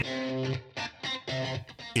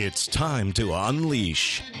It's time to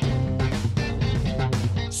unleash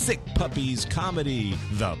Sick Puppies Comedy,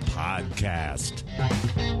 the podcast.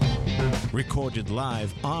 Recorded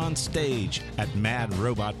live on stage at Mad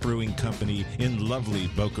Robot Brewing Company in lovely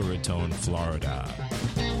Boca Raton, Florida.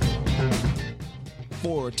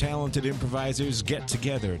 4 talented improvisers get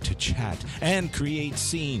together to chat and create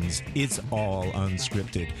scenes. It's all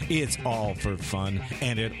unscripted, it's all for fun,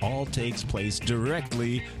 and it all takes place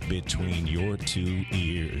directly between your 2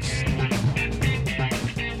 ears.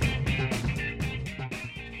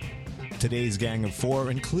 Today's gang of 4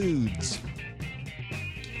 includes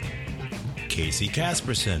Casey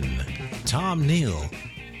Casperson, Tom Neal,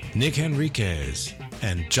 Nick Enriquez,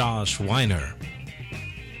 and Josh Weiner.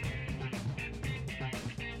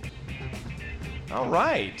 All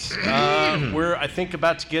right. We're, I think,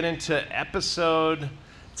 about to get into episode,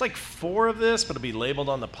 it's like 4 of this, but it'll be labeled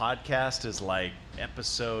on the podcast as like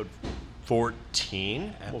episode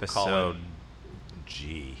 14. We'll call it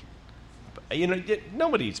G. You know,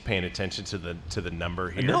 nobody's paying attention to the number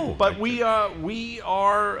here. No, but we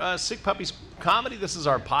are Sick Puppies Comedy. This is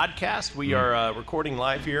our podcast. We are recording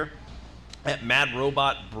live here at Mad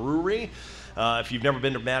Robot Brewery. If you've never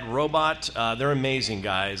been to Mad Robot, they're amazing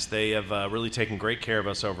guys. They have really taken great care of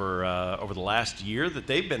us over the last year that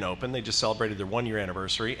they've been open. They just celebrated their 1-year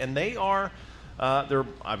anniversary, and they're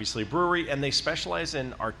obviously a brewery, and they specialize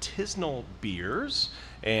in artisanal beers.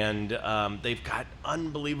 And they've got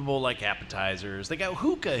unbelievable like appetizers. They got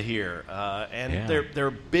hookah here, and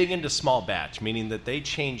they're big into small batch, meaning that they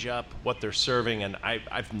change up what they're serving. And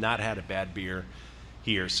I've not had a bad beer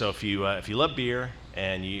here. So if you love beer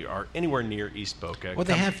and you are anywhere near East Boca, well,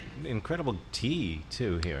 they have incredible tea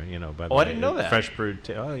too here. You know, I didn't know that. Fresh brewed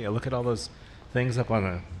tea. Oh yeah, look at all those things up on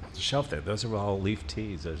the shelf there. Those are all leaf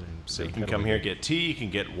teas. So you can come here and get tea. You can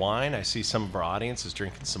get wine. I see some of our audience is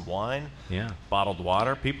drinking some wine. Yeah. Bottled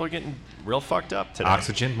water. People are getting real fucked up today.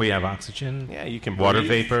 Oxygen. We have oxygen. Yeah, you can water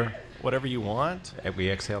breathe, vapor. Whatever you want. We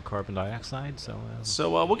exhale carbon dioxide. So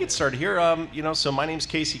we'll get started here. So my name's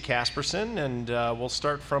Casey Casperson, and we'll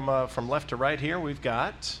start from left to right here. We've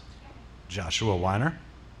got Joshua Weiner,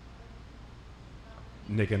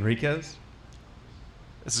 Nick Enriquez.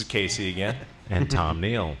 This is Casey again. And Tom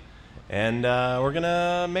Neal. And we're going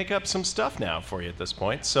to make up some stuff now for you at this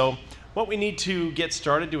point. So what we need to get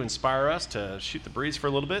started to inspire us to shoot the breeze for a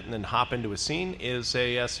little bit and then hop into a scene is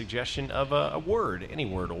a suggestion of a word. Any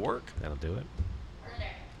word will work. That'll do it.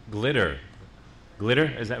 Glitter. Glitter?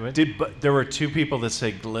 Is that right? But there were 2 people that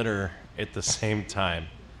said glitter at the same time.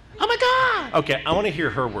 Oh, my God! Okay, I want to hear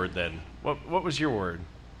her word then. What was your word?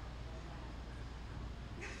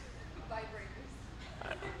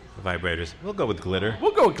 Vibrators. We'll go with glitter.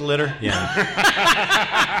 We'll go with glitter. Yeah.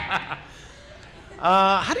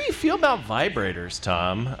 How do you feel about vibrators,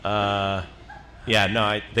 Tom?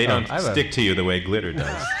 They don't stick to you the way glitter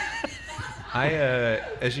does.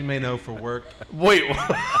 As you may know, for work. Wait,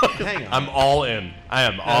 hang on. I'm all in. I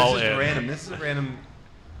am all in. Random. This is random.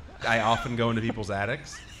 I often go into people's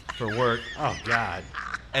attics for work. Oh God.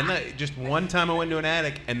 And just one time I went to an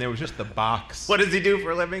attic, and there was just the box. What does he do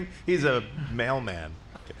for a living? He's a mailman.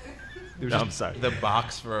 I'm sorry. The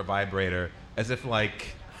box for a vibrator, as if like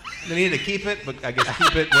they needed to keep it, but I guess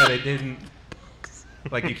keep it where they didn't.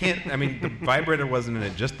 Like you can't. I mean, the vibrator wasn't in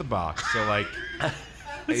it, just the box. So like,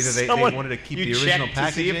 either they wanted to keep the original packaging.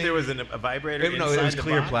 To see if there was a vibrator. No, it was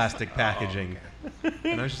clear box? plastic packaging. Oh,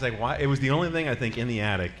 okay. And I was just like, why? It was the only thing I think in the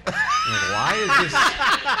attic. I'm like, why is this?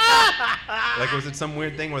 Like, was it some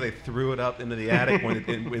weird thing where they threw it up into the attic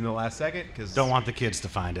in the last second? Because don't want the kids to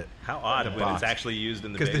find it. How odd when it's actually used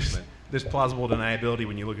in the basement. There's plausible deniability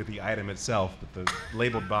when you look at the item itself, but the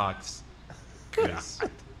labeled box is...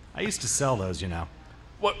 I used to sell those, you know.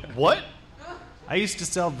 What? I used to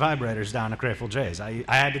sell vibrators down at Grateful J's. I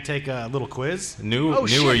had to take a little quiz. New or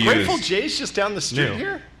shit, used? Grateful J's just down the street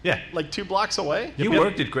here? Yeah. Like 2 blocks away? You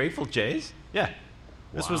worked at Grateful J's? Yeah.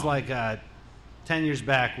 This was like 10 years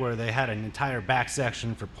back where they had an entire back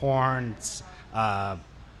section for porn,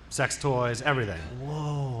 sex toys, everything.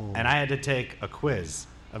 Whoa. And I had to take a quiz.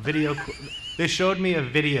 A video. They showed me a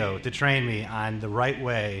video to train me on the right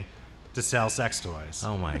way to sell sex toys.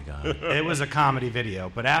 Oh my God. It was a comedy video,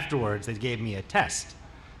 but afterwards they gave me a test.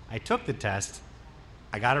 I took the test,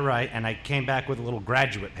 I got it right, and I came back with a little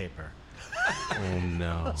graduate paper. Oh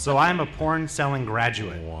no. So I'm a porn selling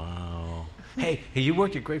graduate. Wow. Hey, you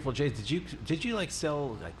worked at Grateful J's. Did you like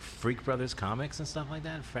sell like Freak Brothers comics and stuff like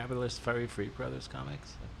that? Fabulous Furry Freak Brothers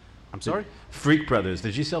comics? I'm sorry? Freak Brothers.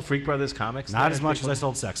 Did you sell Freak Brothers comics? Not as much as I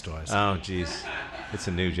sold sex toys. Oh, jeez. It's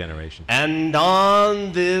a new generation. And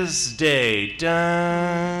on this day,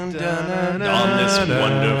 on this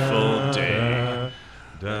wonderful day,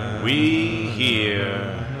 We here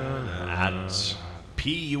at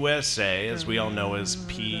PUSA, as we all know as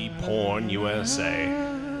P Porn USA,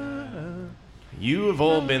 you have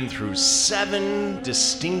all been through 7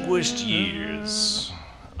 distinguished years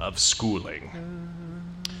of schooling.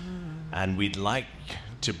 And we'd like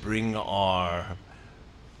to bring our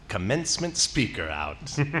commencement speaker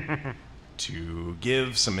out to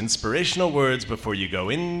give some inspirational words before you go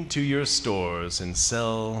into your stores and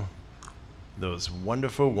sell those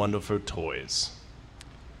wonderful, wonderful toys.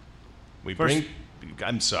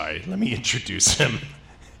 I'm sorry, let me introduce him.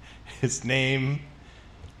 His name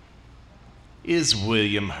is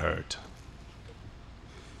William Hurt.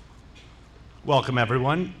 Welcome,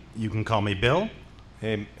 everyone. You can call me Bill.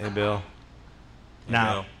 Hey, Bill.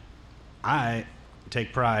 Now, I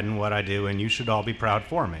take pride in what I do, and you should all be proud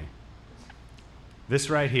for me. This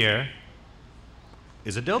right here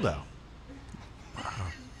is a dildo.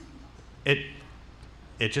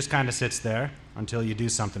 It just kind of sits there until you do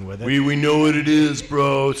something with it. We know what it is,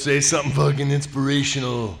 bro. Say something fucking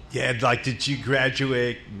inspirational. Yeah, like, did you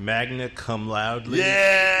graduate magna cum laude?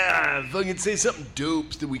 Yeah, fucking say something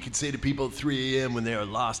dope that we can say to people at 3 a.m. when they are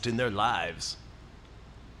lost in their lives.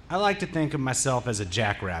 I like to think of myself as a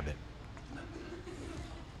jackrabbit.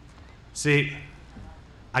 See,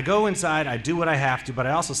 I go inside, I do what I have to, but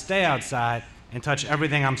I also stay outside and touch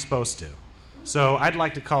everything I'm supposed to. So I'd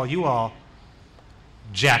like to call you all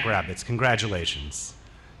jackrabbits. Congratulations.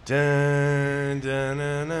 Dun, dun,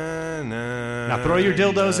 na, na, na, Now throw your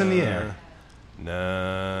dildos in the air.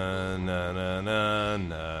 Na, na, na, na,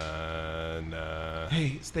 na, na.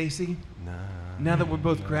 Hey, Stacy. Now that we're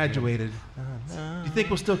both graduated, do you think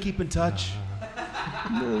we'll still keep in touch?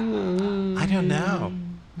 I don't know.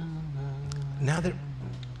 Now that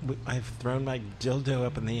I've thrown my dildo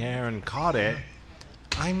up in the air and caught it,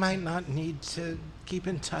 I might not need to keep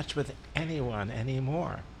in touch with anyone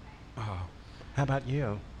anymore. Oh, How about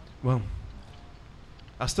you? well,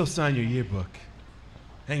 I'll still sign your yearbook.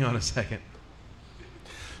 Hang on a second.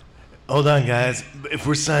 Hold on, guys. If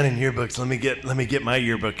we're signing yearbooks, let me get my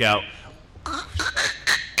yearbook out.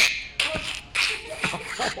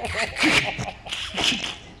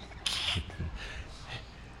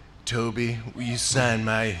 Toby, will you sign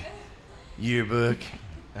my yearbook?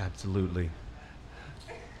 Absolutely.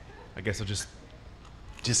 I guess I'll just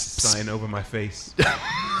Just sign over my face.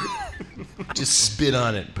 Just spit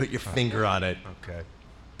on it. Put your finger on it. Okay.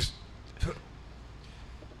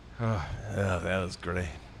 Oh, that was great.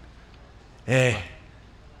 Hey,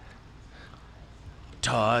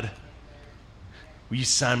 Todd, will you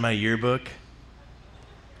sign my yearbook?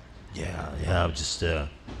 Yeah, I'll just, let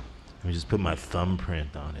me just put my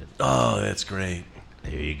thumbprint on it. Oh, that's great.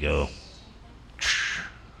 There you go.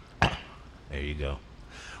 There you go.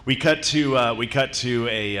 We cut to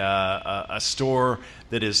a store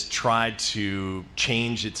that has tried to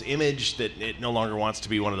change its image, that it no longer wants to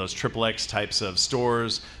be one of those XXX types of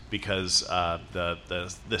stores because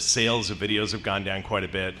the sales of videos have gone down quite a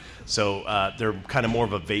bit. So they're kind of more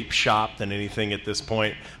of a vape shop than anything at this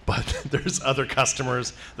point. But there's other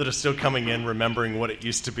customers that are still coming in, remembering what it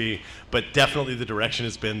used to be. But definitely the direction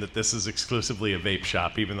has been that this is exclusively a vape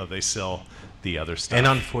shop, even though they sell the other stuff. And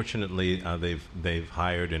unfortunately, they've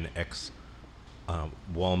hired an ex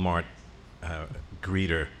Walmart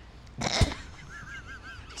greeter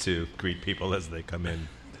to greet people as they come in.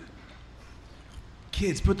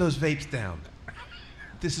 Kids, put those vapes down.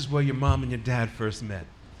 This is where your mom and your dad first met.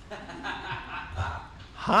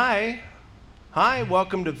 Hi,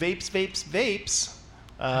 welcome to Vapes.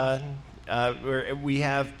 Where we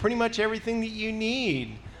have pretty much everything that you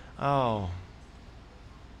need. Oh.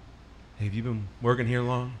 Hey, have you been working here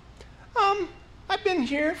long? I've been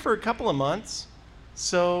here for a couple of months.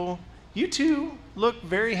 So you two look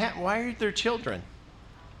very happy. Why are there children?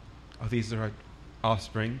 Oh, these are our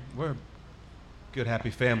offspring. We're a good,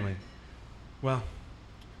 happy family. Well,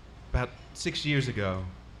 about 6 years ago,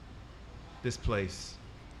 this place.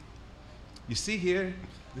 You see here,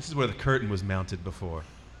 this is where the curtain was mounted before.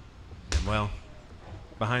 And well,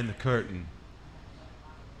 behind the curtain,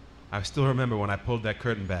 I still remember when I pulled that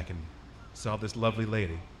curtain back and saw this lovely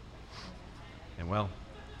lady. And well,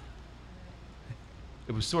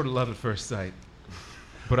 it was sort of love at first sight.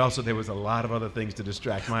 But also there was a lot of other things to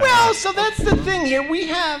distract my eyes. So that's the thing here. We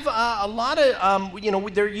have a lot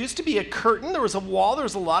of, there used to be a curtain, there was a wall, there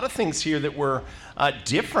was a lot of things here that were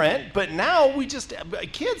different. But now we just,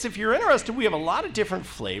 kids, if you're interested, we have a lot of different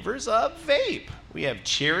flavors of vape. We have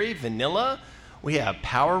cherry, vanilla, we have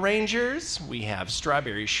Power Rangers, we have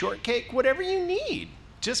strawberry shortcake, whatever you need,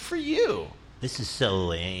 just for you. This is so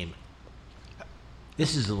lame.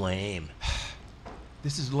 This is lame.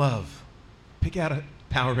 This is love. Pick out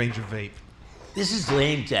Power Ranger vape. This is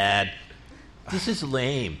lame, Dad. This is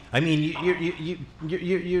lame. I mean,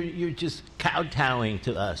 you're just kowtowing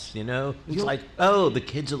to us, you know? It's like, oh, the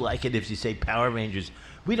kids will like it if you say Power Rangers.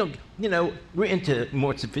 We don't, we're into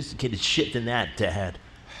more sophisticated shit than that, Dad.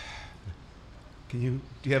 Do you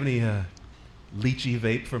have any lychee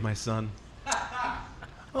vape for my son?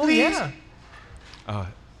 Oh, yeah.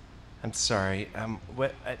 I'm sorry.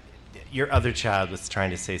 Your other child was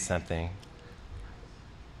trying to say something.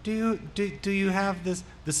 Do you have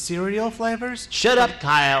the cereal flavors? Shut up,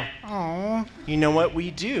 Kyle. Oh. You know what we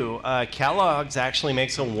do? Kellogg's actually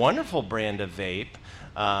makes a wonderful brand of vape.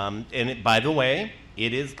 By the way,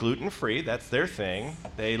 it is gluten-free. That's their thing.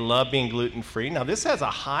 They love being gluten-free. Now, this has a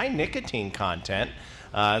high nicotine content.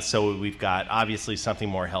 So we've got, obviously, something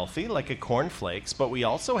more healthy, like a Corn Flakes. But we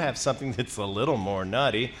also have something that's a little more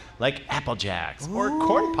nutty, like Apple Jacks or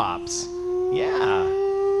Corn Pops. Yeah.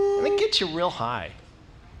 And it gets you real high.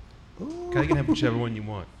 You can have whichever one you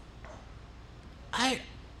want. I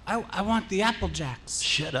want the Apple Jacks.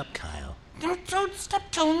 Shut up, Kyle. Don't stop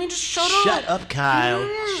telling me to shut up. Shut up, Kyle.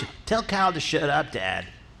 Tell Kyle to shut up, Dad.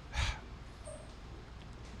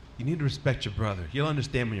 You need to respect your brother. You'll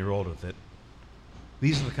understand when you're older with it.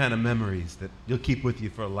 These are the kind of memories that you'll keep with you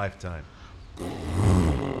for a lifetime.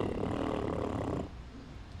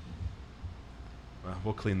 Well,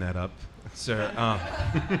 we'll clean that up. Sir,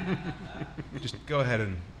 just go ahead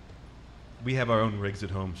and... We have our own rigs at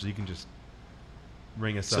home, so you can just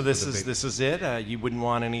ring us up. So this is it? You wouldn't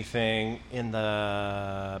want anything in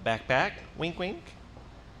the backpack? Wink, wink.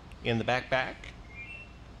 In the backpack?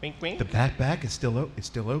 Wink, wink. The backpack is still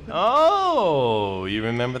open? Oh, you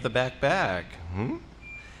remember the backpack?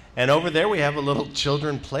 And over there we have a little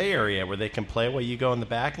children play area where they can play while you go in the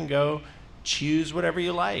back and go choose whatever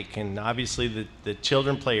you like. And obviously the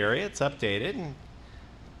children play area, it's updated. And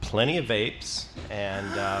plenty of vapes, and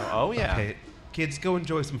oh yeah. Okay, kids, go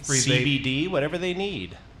enjoy some free vape. CBD, whatever they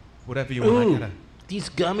need. Whatever you want. Ooh, these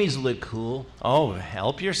gummies look cool. Oh,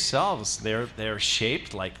 help yourselves. They're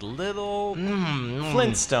shaped like little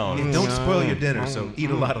Flintstones. Yeah, don't spoil your dinner, so eat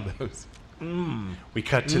a lot of those. We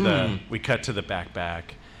cut to the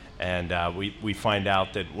backpack, and we find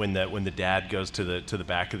out that when the dad goes to the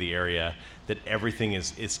back of the area, that everything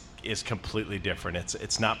is completely different.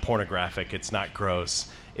 It's not pornographic. It's not gross.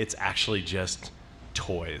 It's actually just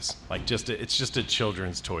toys. It's just a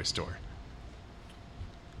children's toy store.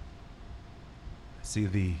 See,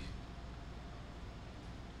 the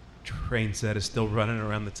train set is still running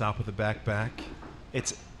around the top of the backpack.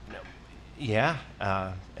 It's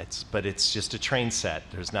just a train set.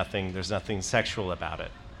 There's nothing sexual about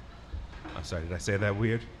it. I'm sorry, did I say that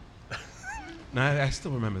weird? No, I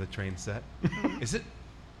still remember the train set. Is it?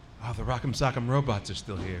 Oh, the Rock'em Sock'em robots are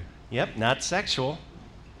still here. Yep, not sexual.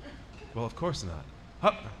 Well, of course not.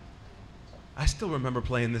 Oh, I still remember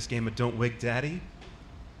playing this game of Don't Wake Daddy,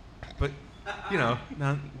 but,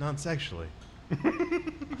 non-sexually.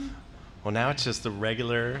 Well, now it's just a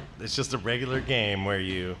regular game where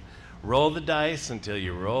you roll the dice until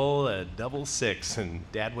you roll a double 6,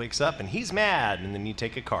 and Dad wakes up and he's mad, and then you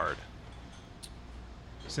take a card.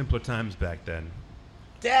 Simpler times back then.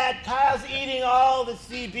 Dad, Kyle's eating all the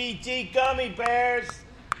CBD gummy bears.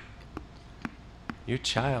 Your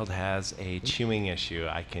child has a chewing issue.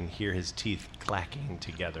 I can hear his teeth clacking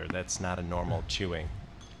together. That's not a normal chewing.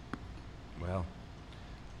 Well,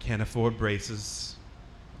 can't afford braces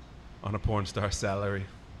on a porn star salary.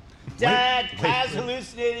 Dad, Kyle's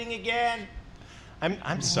hallucinating again.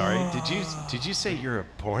 I'm sorry. Did you say you're a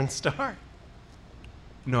porn star?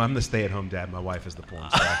 No, I'm the stay-at-home dad. My wife is the porn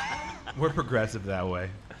star. We're progressive that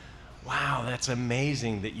way. Wow, that's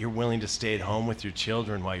amazing that you're willing to stay at home with your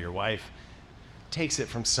children while your wife takes it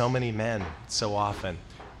from so many men so often.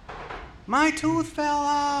 My tooth fell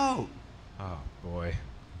out. Oh, boy.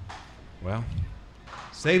 Well,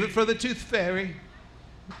 save it for the tooth fairy.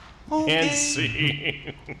 Okay. And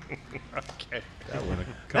see. Okay. That went a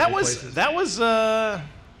couple places. That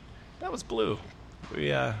was blue.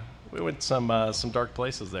 We went some dark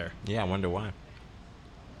places there. Yeah, I wonder why.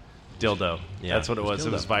 Dildo. Yeah, That's what it it was was. It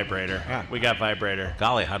dildo. was vibrator. Yeah. We got vibrator.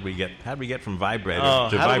 Golly, how'd we get from vibrator Oh,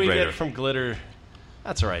 to how vibrator? do we get from glitter?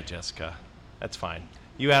 That's all right, Jessica. That's fine.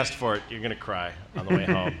 You asked for it. You're gonna cry on the way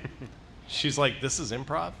home. She's like, "This is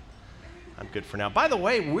improv." I'm good for now. By the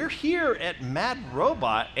way, we're here at Mad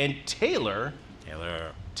Robot, and Taylor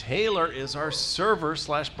is our server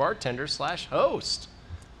 / bartender / host.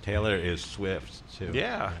 Taylor is swift too.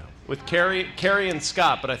 Yeah, with Carrie and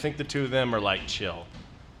Scott, but I think the two of them are like chill.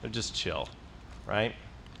 They're just chill, right?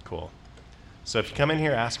 Cool. So if you come in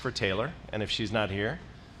here, ask for Taylor, and if she's not here,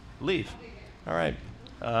 leave. All right.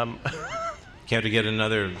 Care to get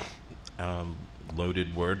another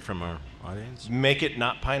loaded word from our audience? Make it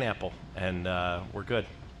not pineapple, and we're good.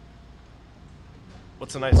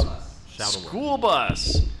 What's a nice school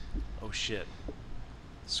bus? Oh shit,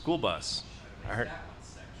 school bus. I heard.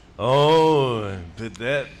 Oh, put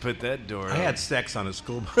that door. I had sex on a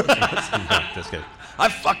school bus. No, just kidding. I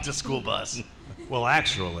fucked a school bus. Well,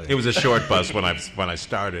 actually, It was a short bus when I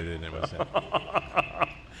started, and it was.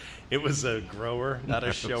 It was a grower, not a It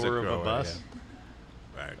was a shower of a grower, bus. yeah.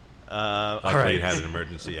 Right. All Luckily, right. it had an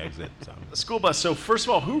emergency exit. So. A school bus. So first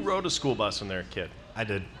of all, who rode a school bus when they were a kid? I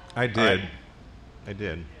did. I did. All right. I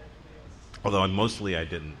did. Although mostly I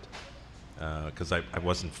didn't, because I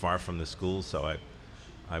wasn't far from the school, so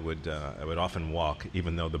I would often walk,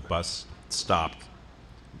 even though the bus stopped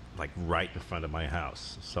like right in front of my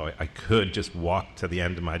house. So I could just walk to the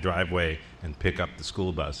end of my driveway and pick up the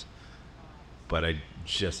school bus. But I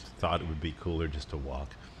just thought it would be cooler just to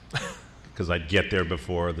walk, because I'd get there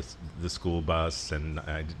before the school bus, and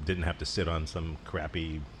I didn't have to sit on some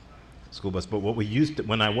crappy school bus. But what we used to,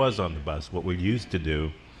 when I was on the bus, what we used to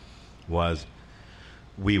do was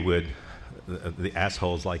we would, the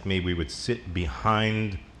assholes like me, we would sit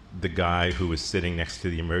behind the guy who was sitting next to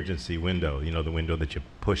the emergency window, you know, the window that you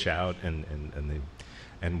push out, and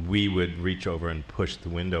we would reach over and push the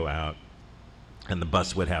window out, and the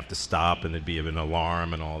bus would have to stop, and there'd be an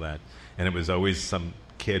alarm and all that. And it was always some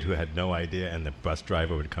kid who had no idea, and the bus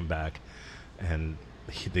driver would come back, and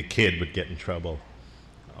the kid would get in trouble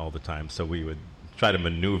all the time. So we would try to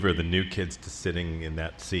maneuver the new kids to sitting in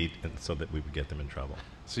that seat, and so that we would get them in trouble.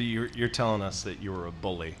 So you're telling us that you were a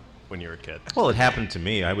bully when you were a kid? Well, it happened to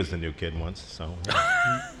me. I was the new kid once, so.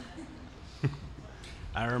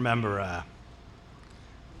 I remember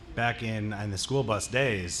back in the school bus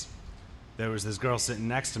days, there was this girl sitting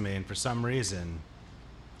next to me, and for some reason,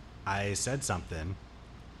 I said something.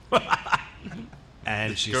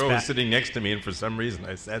 And she Girl was spat. sitting next to me, and for some reason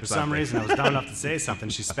I said For something. some reason, I was dumb enough to say something.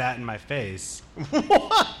 She spat in my face.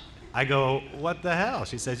 I go, "What the hell?"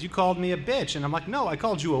 She says, "You called me a bitch." And I'm like, "No, I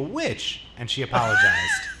called you a witch." And she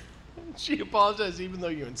apologized. She apologized even though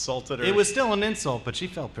you insulted her. It was still an insult, but she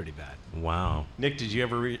felt pretty bad. Wow. Nick, did you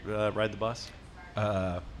ever ride the bus?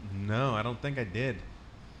 No, I don't think I did.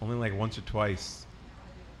 Only like once or twice.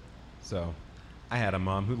 So, I had a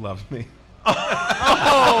mom who loved me.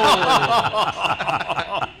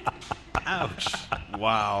 Ouch.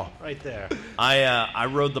 Wow. Right there. I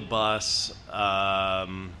rode the bus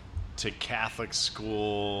to Catholic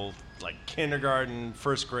school, like kindergarten,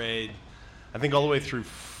 first grade, I think all the way through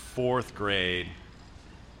fourth grade.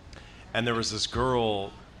 And there was this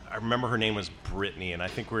girl, I remember her name was Brittany, and I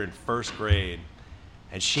think we were in first grade.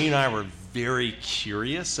 And she and I were very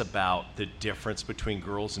curious about the difference between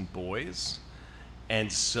girls and boys.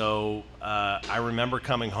 And so I remember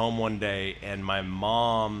coming home one day and my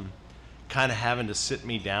mom kind of having to sit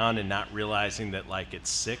me down and not realizing that, like, at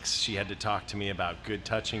 6, she had to talk to me about good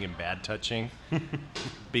touching and bad touching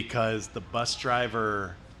because the bus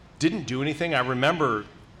driver didn't do anything. I remember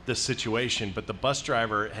the situation, but the bus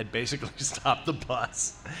driver had basically stopped the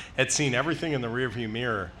bus, had seen everything in the rearview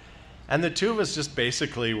mirror, and the two of us just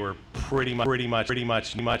basically were pretty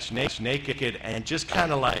much naked and just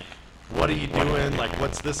kind of like, what are you doing? Like,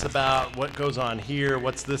 what's this about? What goes on here?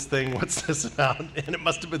 What's this thing? What's this about? And it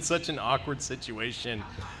must have been such an awkward situation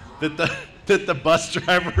that the bus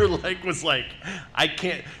driver was like, I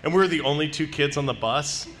can't. And we were the only 2 kids on the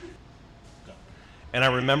bus. And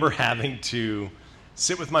I remember having to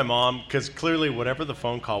sit with my mom because clearly whatever the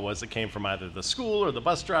phone call was that came from either the school or the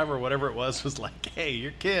bus driver or whatever it was like, hey,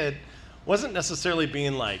 your kid wasn't necessarily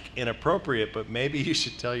being like inappropriate, but maybe you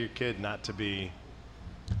should tell your kid not to be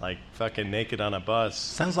like fucking naked on a bus.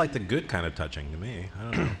 Sounds like the good kind of touching to me. I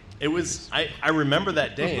don't know. It was. I remember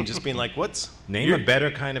that day and just being like, "What's Name a better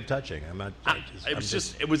kind of touching." I'm not. It was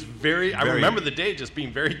just. It was very. I remember the day just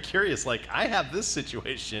being very curious. Like, I have this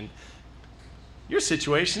situation. Your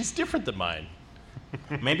situation's different than mine.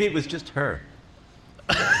 Maybe it was just her.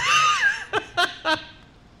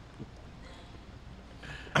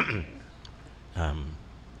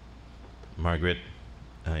 Margaret,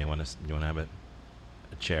 you want to have a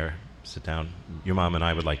chair? Sit down. Your mom and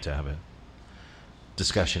I would like to have a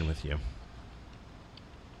discussion with you.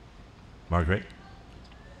 Margaret,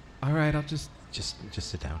 All right, I'll just.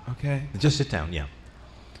 sit down. Okay. Just sit down. Yeah.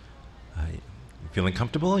 You feeling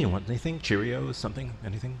comfortable? You want anything? Cheerios? Something?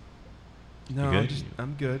 Anything? No, You good?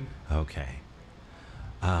 I'm good. Okay.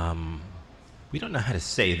 We don't know how to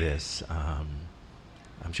say this.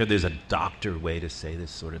 I'm sure there's a doctor way to say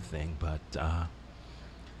this sort of thing, but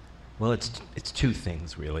well, it's 2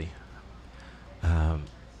 things really.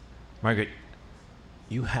 Margaret,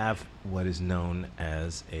 You have what is known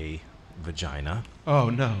as a vagina. Oh,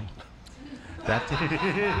 no. That,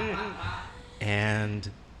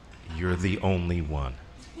 and you're the only one.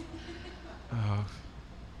 Oh,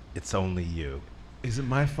 It's only you. is it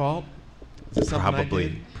my fault? Is it something I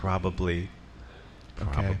did? Probably.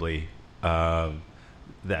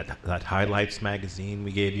 That Highlights magazine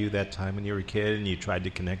we gave you that time when you were a kid and you tried to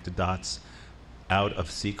connect the dots out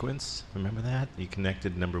of sequence. Remember that? You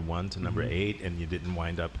connected number 1 to number 8 and you didn't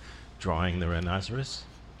wind up drawing the rhinoceros?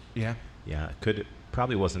 Yeah. Yeah,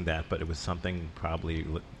 probably wasn't that, but it was something probably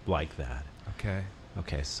like that. Okay.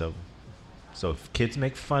 Okay, so if kids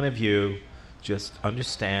make fun of you, just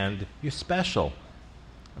understand you're special.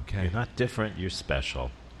 Okay. You're not different, you're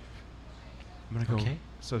special. I'm gonna go. Okay.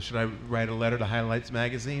 So should I write a letter to Highlights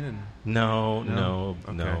magazine and? No.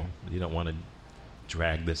 Okay. You don't want to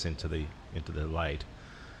drag this into the light.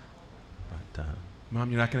 But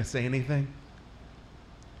Mom, you're not gonna say anything?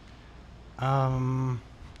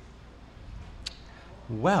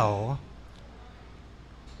 Well,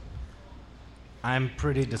 I'm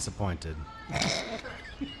pretty disappointed.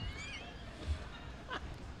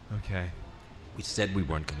 Okay. we said we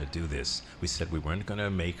weren't going to do this. We said we weren't going to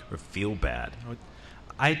make her feel bad.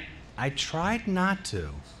 I tried not to.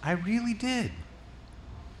 I really did.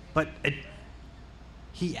 But it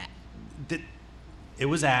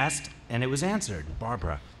was asked and it was answered.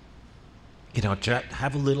 Barbara,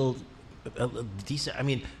 have a little decent. I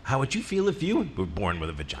mean, how would you feel if you were born with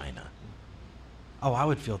a vagina? Oh, I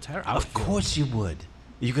would feel terrible. Of course you would.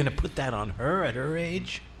 Are you going to put that on her at her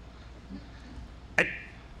age?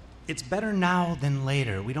 It's better now than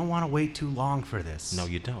later. We don't want to wait too long for this. No,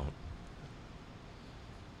 you don't.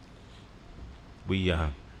 We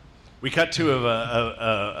cut to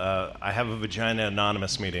a I have a vagina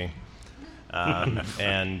anonymous meeting, and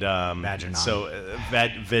so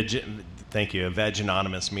thank you, a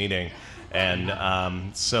vaginonymous meeting,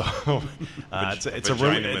 and so it's a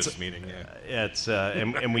room meeting.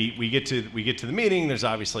 And we get to the meeting. There's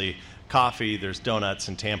obviously coffee, there's donuts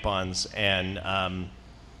and tampons,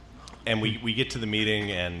 and we get to the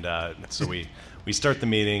meeting, and so we start the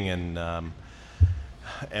meeting, and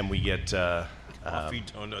we get. Coffee,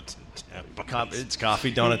 donuts, and tampons. It's coffee,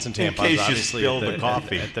 donuts, and tampons. In case you obviously, spill the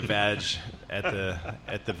coffee at the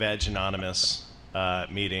vaginonymous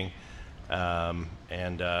meeting, and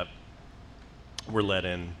we're let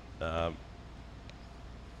in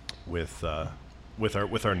with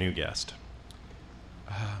our new guest.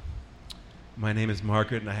 My name is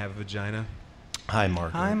Margaret, and I have a vagina. Hi,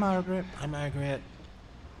 Margaret. Hi, Margaret. Hi, Margaret.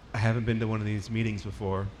 I haven't been to one of these meetings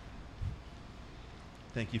before.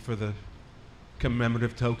 Thank you for the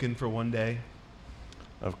commemorative token for one day.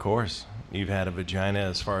 Of course, you've had a vagina,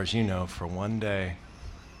 as far as you know, for one day.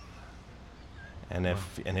 And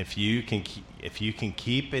if you can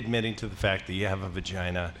keep admitting to the fact that you have a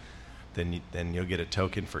vagina, then you'll get a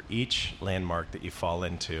token for each landmark that you fall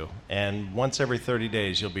into. And once every 30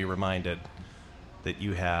 days, you'll be reminded that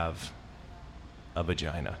you have a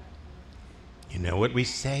vagina. You know what we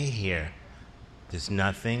say here? There's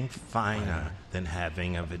nothing finer than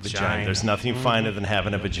having a vagina. There's nothing finer than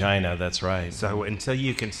having a vagina. That's right. So until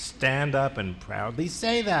you can stand up and proudly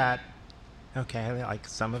say that, okay, like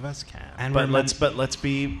some of us can. And But let's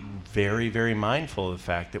be very, very mindful of the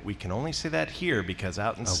fact that we can only say that here, because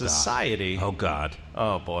out in society. Oh God.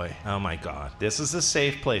 Oh boy. Oh my God. This is a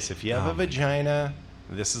safe place. If you have a vagina,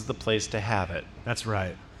 this is the place to have it. That's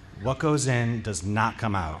right. What goes in does not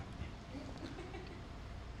come out.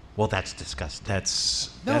 Well, that's disgusting.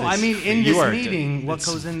 I mean, in this meeting, what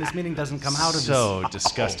goes in this meeting doesn't come out of this. So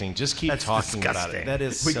disgusting. Just keep talking about disgusting. it. That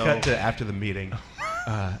is We so. cut to after the meeting.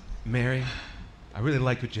 Mary, I really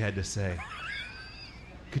liked what you had to say.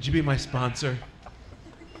 Could you be my sponsor?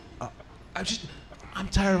 I'm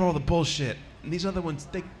tired of all the bullshit. And these other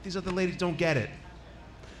these other ladies don't get it.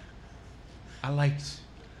 I liked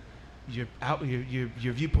your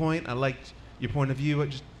viewpoint. I liked your point of view.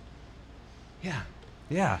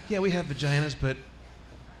 Yeah, we have vaginas, but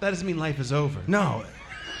that doesn't mean life is over. No.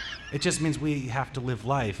 It just means we have to live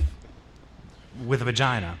life with a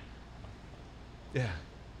vagina. Yeah.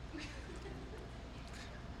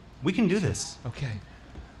 We can do this. Okay.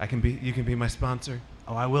 You can be my sponsor.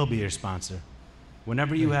 Oh, I will be your sponsor.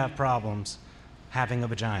 Whenever you have problems having a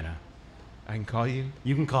vagina, I can call you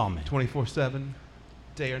you can call me. 24/7,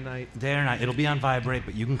 day or night. Day or night. It'll be on vibrate,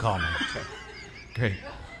 but you can call me. Great.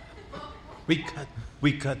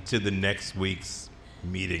 We cut to the next week's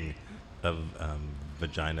meeting of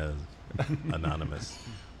Vagina Anonymous.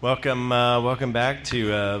 Welcome back to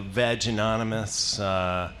Vaginonymous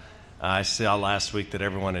I saw last week that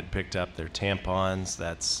everyone had picked up their tampons.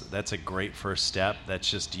 That's a great first step. That's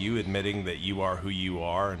just you admitting that you are who you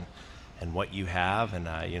are and what you have. And,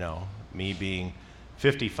 me being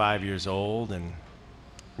 55 years old and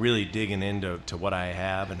really digging into what I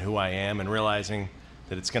have and who I am and realizing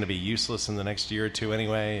that it's going to be useless in the next year or two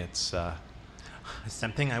anyway. It's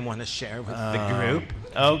something I want to share with the group.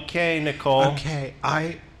 Okay, Nicole. Okay,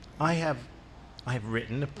 I've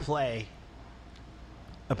written a play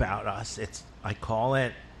about us. I call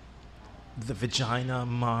it the Vagina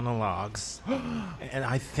Monologues, and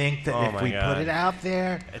I think that if we put it out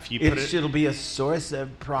there, it'll be a source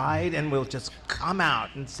of pride, and we'll just come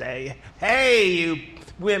out and say, "Hey, you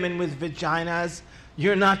women with vaginas,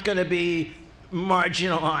 you're not going to be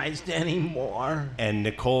marginalized anymore." And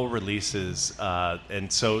Nicole releases,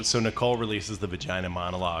 so Nicole releases the Vagina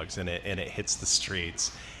Monologues, and it hits the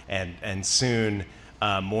streets, and soon.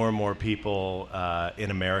 More and more people in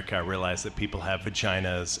America realize that people have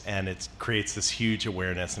vaginas, and it creates this huge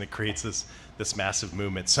awareness, and it creates this massive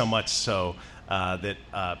movement, so much so that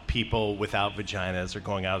people without vaginas are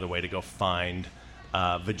going out of their way to go find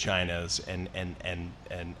vaginas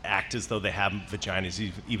and act as though they have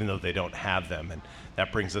vaginas, even though they don't have them. And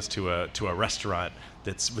that brings us to a restaurant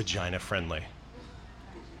that's vagina friendly.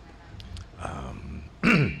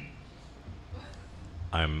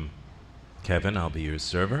 I'm Kevin. I'll be your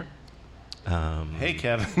server. Hey,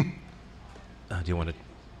 Kevin. Do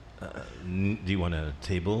you want a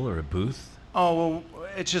table or a booth? Oh, well,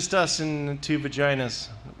 it's just us and two vaginas.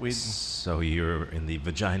 So you're in the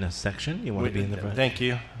vagina section? You want to be in the vagina? Thank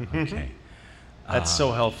you. Okay. That's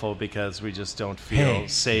so helpful because we just don't feel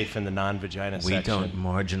safe in the non-vagina section. We don't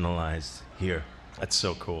marginalize here. That's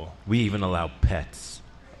so cool. We even allow pets.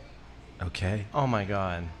 Okay? Oh, my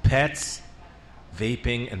God. Pets,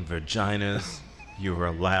 vaping, and vaginas, you are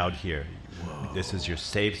allowed here. Whoa. This is your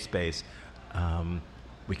safe space.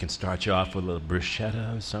 We can start you off with a little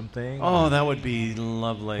bruschetta or something. Oh, that would be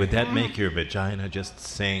lovely. Would that make your vagina just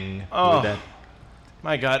sing? Oh,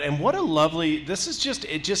 my God. And what a lovely...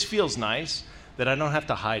 It just feels nice that I don't have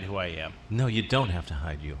to hide who I am. No, you don't have to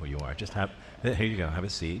hide who you are. Just have... Here you go. Have a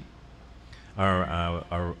seat.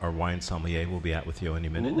 Our wine sommelier will be out with you any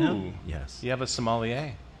minute now. Yes. You have a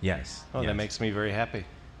sommelier? Yes. Oh, that makes me very happy.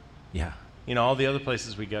 Yeah. You know, all the other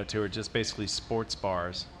places we go to are just basically sports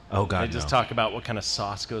bars. Oh, God, They just talk about what kind of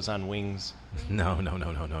sauce goes on wings. No.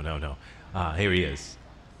 Here he is.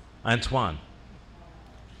 Antoine.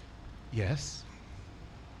 Yes?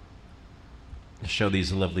 Show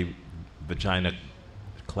these lovely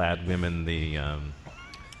vagina-clad women the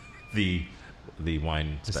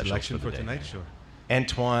wine The special selection for for the day. tonight, sure.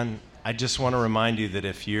 Antoine, I just want to remind you that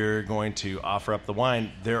if you're going to offer up the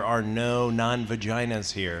wine, there are no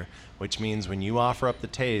non-vaginas here, which means when you offer up the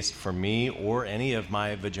taste for me or any of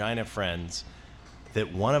my vagina friends,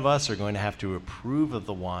 that one of us are going to have to approve of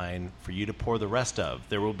the wine for you to pour the rest of.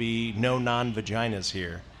 There will be no non-vaginas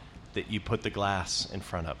here that you put the glass in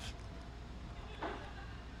front of.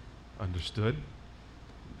 Understood.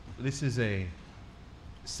 This is a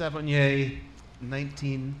Sauvignon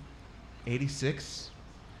 1986.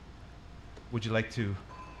 Would you like to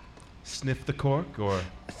sniff the cork, or?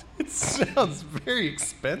 It sounds very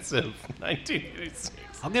expensive. 1986.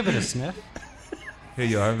 I'll give it a sniff. Here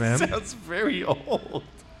you are, ma'am. Sounds very old.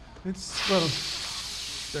 It's, well,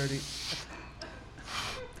 30.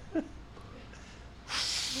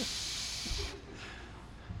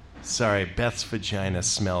 Sorry, Beth's vagina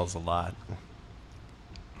smells a lot.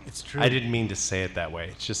 It's true. I didn't mean to say it that way.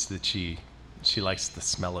 It's just that she likes the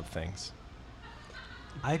smell of things.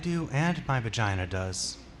 I do, and my vagina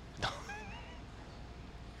does.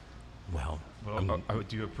 Well,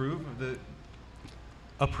 Do you approve of the?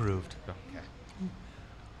 Approved. Okay.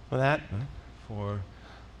 Well, that For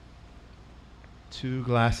 2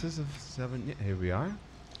 glasses of Sauvignon. Here we are,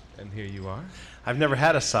 and here you are. I've never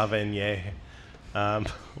had a Sauvignon.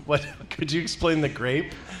 What could you explain the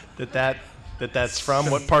grape that's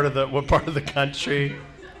from? What part of the country?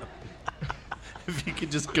 If you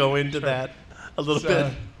could just go into that a little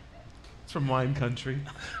bit. It's from wine country.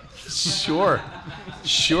 Sure.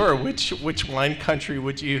 Which wine country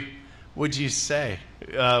would you say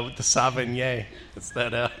with the Sauvignon? Is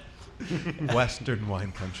that Western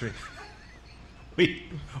wine country.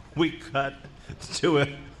 we cut to a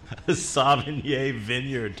Sauvignon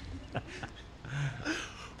vineyard.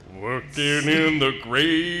 Working in the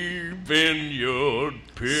grape vineyard,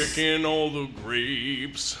 picking all the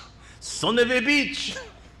grapes. Son of a bitch!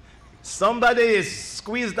 Somebody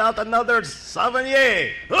squeezed out another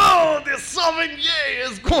Sauvignon! Oh, the Sauvignon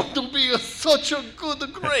is going to be such a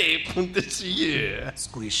good grape this year.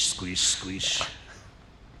 Squish, squish, squish.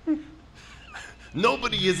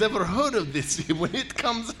 Nobody has ever heard of this. When it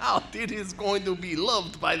comes out, it is going to be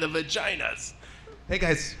loved by the vaginas. Hey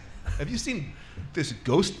guys, have you seen this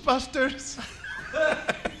Ghostbusters?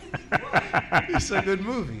 It's a good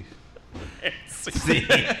movie. See?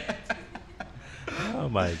 Oh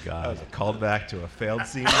my That God. was a callback to a failed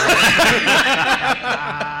scene.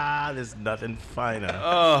 There's nothing finer.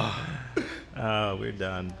 Oh, we're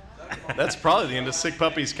done. That's probably the end of Sick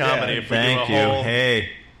Puppies Comedy. if we Thank do you. a whole... Hey.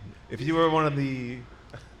 If you were one of the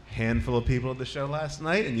handful of people at the show last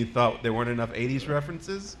night and you thought there weren't enough 80s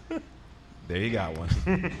references, there you got one.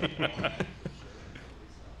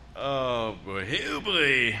 Oh boy,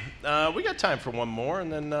 we got time for one more,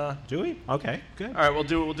 and then. Do we? Okay, good. All right, we'll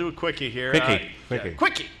do a quickie here.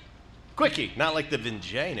 Quickie, not like the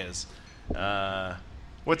vaginas.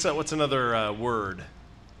 What's another word?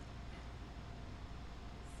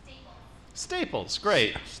 Staples.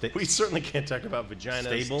 Great. We certainly can't talk about vaginas.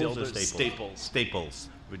 Staples or dildos, staples? Staples.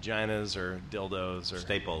 Vaginas or dildos or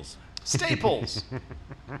Staples. Staples.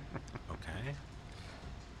 Okay.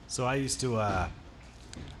 So I used to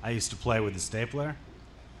play with the stapler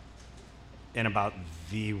in about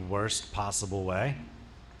the worst possible way.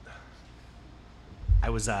 I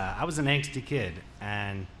was an angsty kid,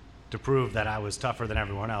 and to prove that I was tougher than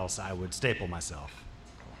everyone else, I would staple myself.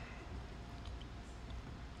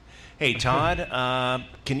 Hey, Todd,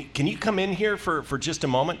 can you come in here for just a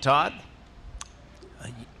moment, Todd?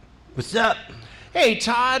 What's up? Hey,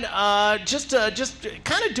 Todd, just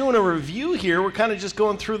kind of doing a review here. We're kind of just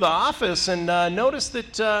going through the office and noticed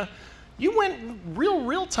that you went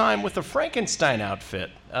real time with the Frankenstein outfit,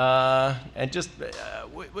 and just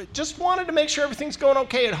wanted to make sure everything's going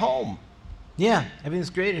okay at home. Yeah, everything's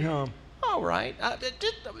great at home. All right,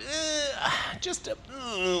 just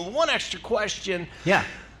one extra question. Yeah.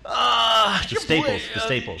 The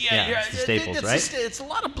staples. Yeah, it's the staples, right? It's a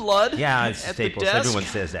lot of blood. Yeah, it's at staples. The desk. Everyone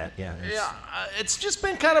says that. Yeah. It's just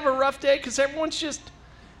been kind of a rough day because everyone's just,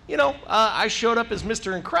 I showed up as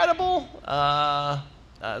Mr. Incredible.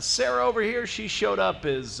 Sarah over here, she showed up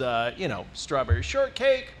as, strawberry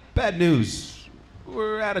shortcake. Bad news.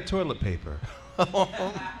 We're out of toilet paper.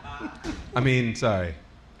 Sorry.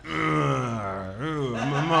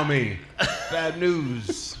 Mommy. Bad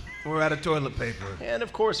news. We're out of toilet paper. And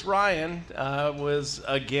of course, Ryan was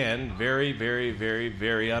again very, very, very,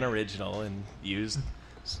 very unoriginal and used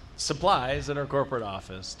supplies in our corporate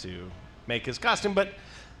office to make his costume. But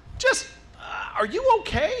just, are you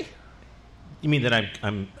okay? You mean that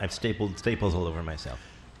I've stapled staples all over myself?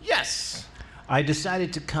 Yes. I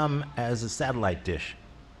decided to come as a satellite dish.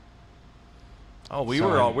 Oh, we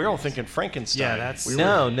were all thinking Frankenstein. Yeah, that's... We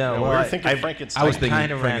No. were thinking Frankenstein. I was thinking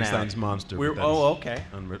kinda ran Frankenstein's monster. but that's okay.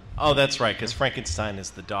 unwritten. Oh, that's right, because Frankenstein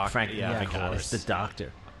is the doctor. I got got it. It's the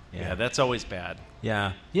doctor. Yeah, that's always bad.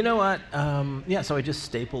 Yeah. You know what? So I just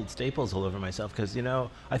stapled staples all over myself because,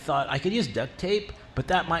 I thought I could use duct tape, but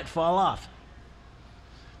that might fall off.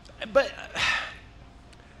 But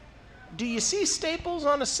do you see staples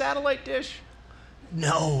on a satellite dish?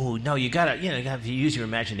 No, you gotta use your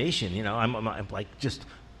imagination. I'm like just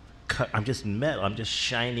cut. I'm just metal. I'm just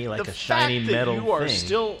shiny like a shiny metal thing. The fact that you are thing.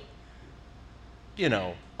 still,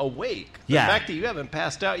 awake. Yeah. The fact that you haven't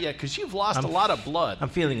passed out yet because you've lost a lot of blood. I'm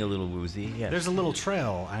feeling a little woozy. Yeah. There's a little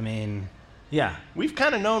trail. Yeah. We've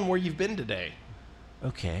kind of known where you've been today.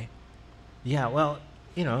 Okay. Yeah. Well,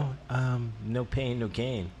 no pain, no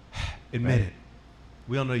gain. Admit it.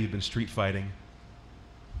 We all know you've been street fighting.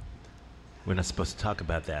 We're not supposed to talk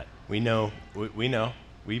about that. We know. We know.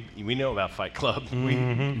 We know about Fight Club. We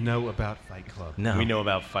know about Fight Club. No. We know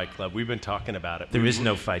about Fight Club. We've been talking about it. There is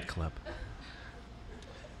no Fight Club.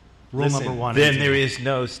 Rule Listen, number one. Then there is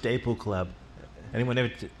no Staple Club. Anyone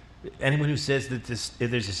who says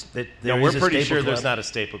that we're pretty sure there's not a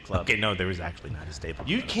Staple Club. Okay, no, there is actually not a Staple Club.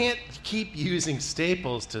 You can't keep using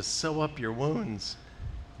staples to sew up your wounds.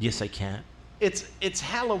 Yes, I can. It's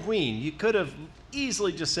Halloween. You could have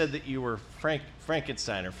easily just said that you were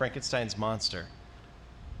Frankenstein or Frankenstein's monster.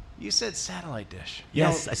 You said satellite dish.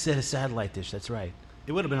 Yes, I said a satellite dish. That's right.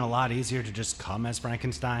 It would have been a lot easier to just come as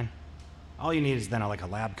Frankenstein. All you need is then a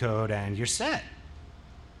lab coat and you're set.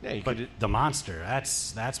 Yeah, you But could. the monster,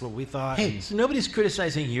 that's what we thought. Hey, so nobody's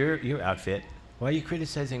criticizing your outfit. Why are you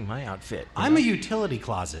criticizing my outfit? I'm a utility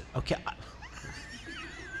closet. Okay.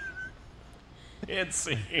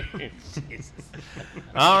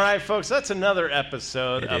 All right, folks, that's another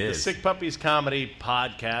episode of the is. Sick Puppies Comedy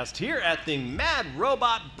Podcast here at the Mad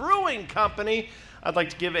Robot Brewing Company. I'd like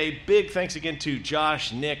to give a big thanks again to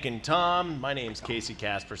Josh, Nick, and Tom. My name's Casey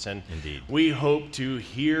Casperson. Indeed. We hope to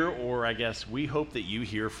hear, or I guess we hope that you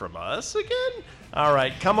hear from us again All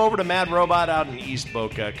right, come over to Mad Robot out in East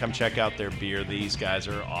Boca. Come check out their beer. These guys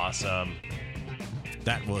are awesome.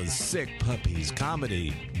 That was Sick Puppies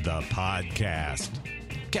Comedy, the podcast.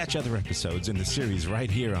 Catch other episodes in the series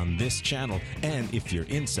right here on this channel. And if you're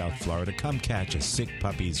in South Florida, come catch a Sick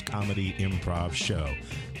Puppies Comedy improv show.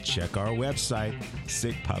 Check our website,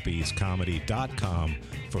 sickpuppiescomedy.com,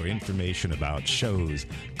 for information about shows,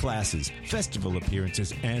 classes, festival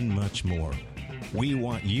appearances, and much more. We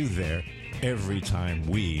want you there every time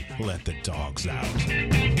we let the dogs out.